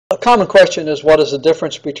common question is, what is the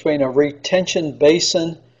difference between a retention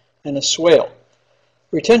basin and a swale?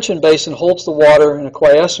 Retention basin holds the water in a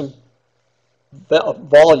quiescent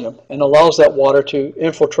volume and allows that water to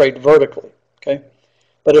infiltrate vertically, okay?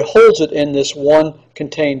 But it holds it in this one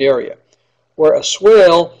contained area, where a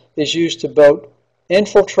swale is used to both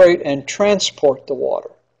infiltrate and transport the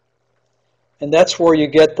water. And that's where you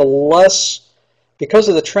get the less, because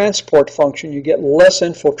of the transport function, you get less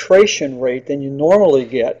infiltration rate than you normally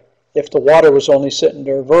get if the water was only sitting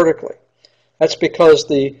there vertically. That's because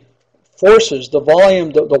the forces, the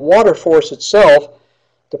volume, the water force itself,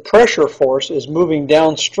 the pressure force is moving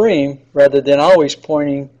downstream rather than always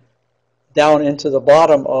pointing down into the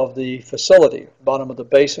bottom of the facility, bottom of the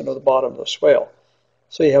basin or the bottom of the swale.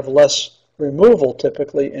 So you have less removal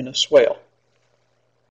typically in a swale.